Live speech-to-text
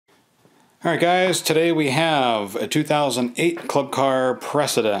Alright guys, today we have a 2008 Club Car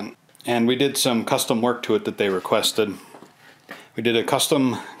Precedent, and we did some custom work to it that they requested. We did a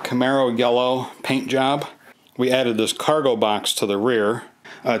custom Camaro yellow paint job. We added this cargo box to the rear.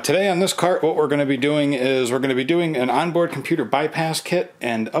 Today on this cart, what we're going to be doing is we're going to be doing an onboard computer bypass kit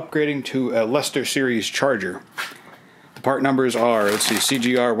and upgrading to a Lester series charger. The part numbers are, let's see,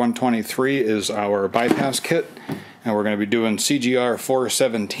 CGR 123 is our bypass kit, and we're going to be doing CGR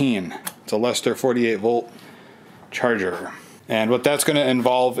 417. It's a Lester 48 volt charger. And what that's going to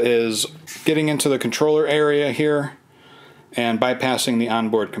involve is getting into the controller area here and bypassing the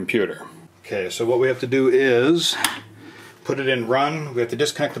onboard computer. Okay, so what we have to do is put it in run. We have to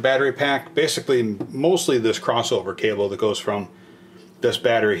disconnect the battery pack, basically mostly this crossover cable that goes from this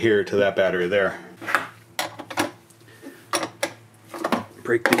battery here to that battery there.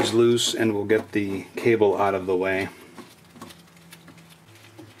 Break these loose and we'll get the cable out of the way.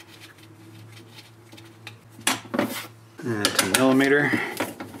 And 10 millimeter.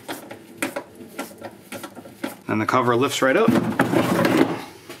 And the cover lifts right up.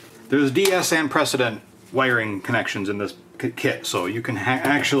 There's DS and Precedent wiring connections in this kit, so you can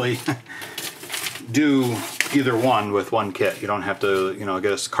actually do either one with one kit. You don't have to,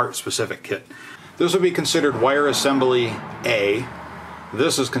 get a cart specific kit. This would be considered wire assembly A.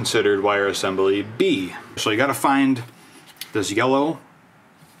 This is considered wire assembly B. So you got to find this yellow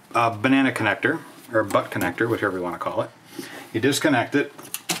banana connector, or butt connector, whichever you want to call it. You disconnect it.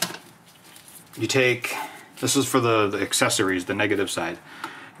 You take, this is for the accessories, the negative side.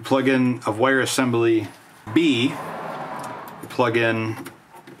 You plug in a wire assembly B. You plug in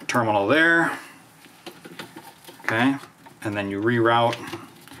terminal there. Okay, and then you reroute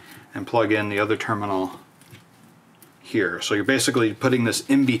and plug in the other terminal here. So you're basically putting this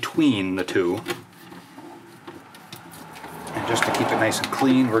in between the two. And just to keep it nice and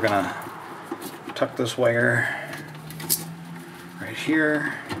clean, we're gonna tuck this wire right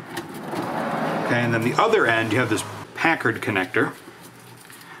here. Okay, and then the other end you have this Packard connector,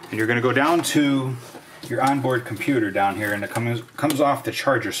 and you're gonna go down to your onboard computer down here, and it comes off the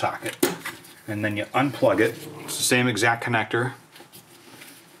charger socket. And then you unplug it. It's the same exact connector.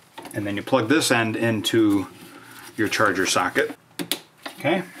 And then you plug this end into your charger socket.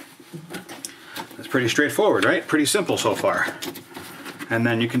 Okay, that's pretty straightforward, right? Pretty simple so far. And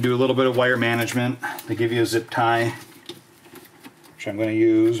then you can do a little bit of wire management. They give you a zip tie, which I'm going to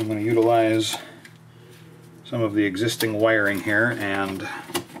use. I'm going to utilize some of the existing wiring here and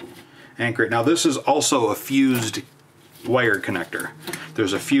anchor it. Now this is also a fused wire connector.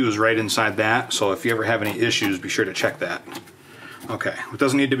 There's a fuse right inside that, so if you ever have any issues, be sure to check that. Okay, it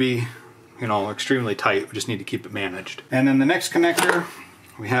doesn't need to be extremely tight. We just need to keep it managed. And then the next connector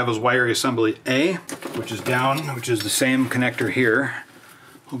we have is wire assembly A, which is down, which is the same connector here.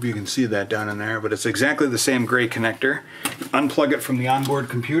 Hope you can see that down in there, but it's exactly the same gray connector. Unplug it from the onboard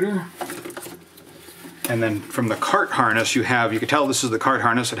computer, and then from the cart harness you can tell this is the cart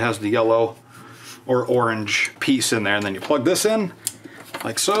harness. It has the yellow or orange piece in there, and then you plug this in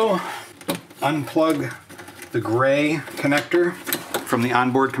like so. Unplug the gray connector from the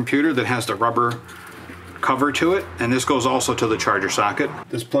onboard computer that has the rubber cover to it, and this goes also to the charger socket.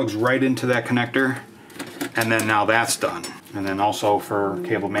 This plugs right into that connector, and then now that's done. And then also for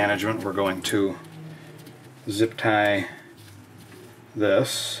cable management, we're going to zip tie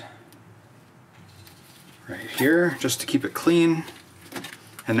this right here just to keep it clean,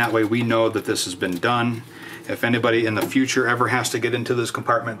 and that way we know that this has been done. If anybody in the future ever has to get into this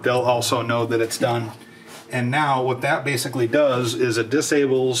compartment, they'll also know that it's done. And now what that basically does is it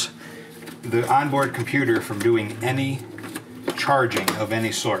disables the onboard computer from doing any charging of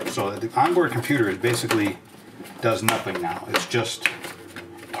any sort. So the onboard computer is basically does nothing now. It's just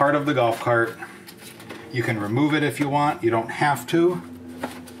part of the golf cart. You can remove it if you want. You don't have to.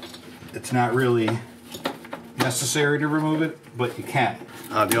 It's not really necessary to remove it, but you can.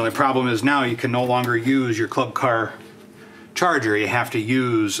 The only problem is now you can no longer use your club car charger. You have to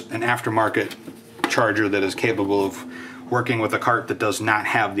use an aftermarket charger that is capable of working with a cart that does not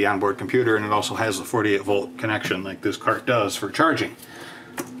have the onboard computer, and it also has a 48 volt connection like this cart does for charging.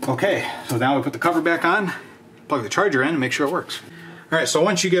 Okay, so now we put the cover back on, plug the charger in, and make sure it works. Alright, so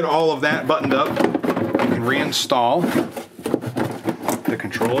once you get all of that buttoned up, you can reinstall the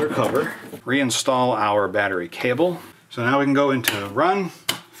controller cover, reinstall our battery cable. So now we can go into run,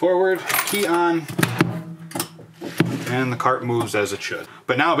 forward, key on, and the cart moves as it should.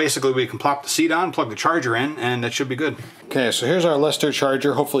 But now basically we can plop the seat on, plug the charger in, and that should be good. Okay, so here's our Lester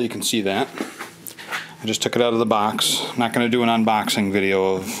charger. Hopefully you can see that. I just took it out of the box. I'm not going to do an unboxing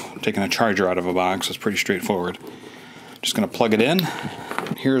video of taking a charger out of a box. It's pretty straightforward. Just going to plug it in.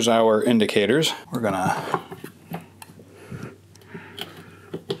 here's our indicators. We're gonna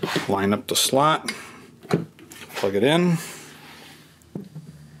line up the slot, plug it in,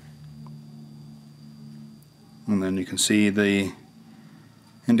 and then you can see the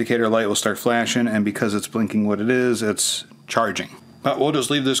indicator light will start flashing, and because it's blinking what it is, it's charging. But we'll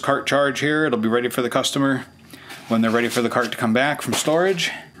just leave this cart charge here. It'll be ready for the customer when they're ready for the cart to come back from storage.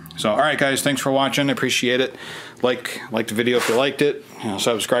 So, alright guys, thanks for watching. I appreciate it. Like the video if you liked it.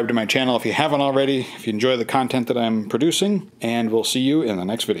 Subscribe to my channel if you haven't already, if you enjoy the content that I'm producing. And we'll see you in the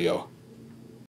next video.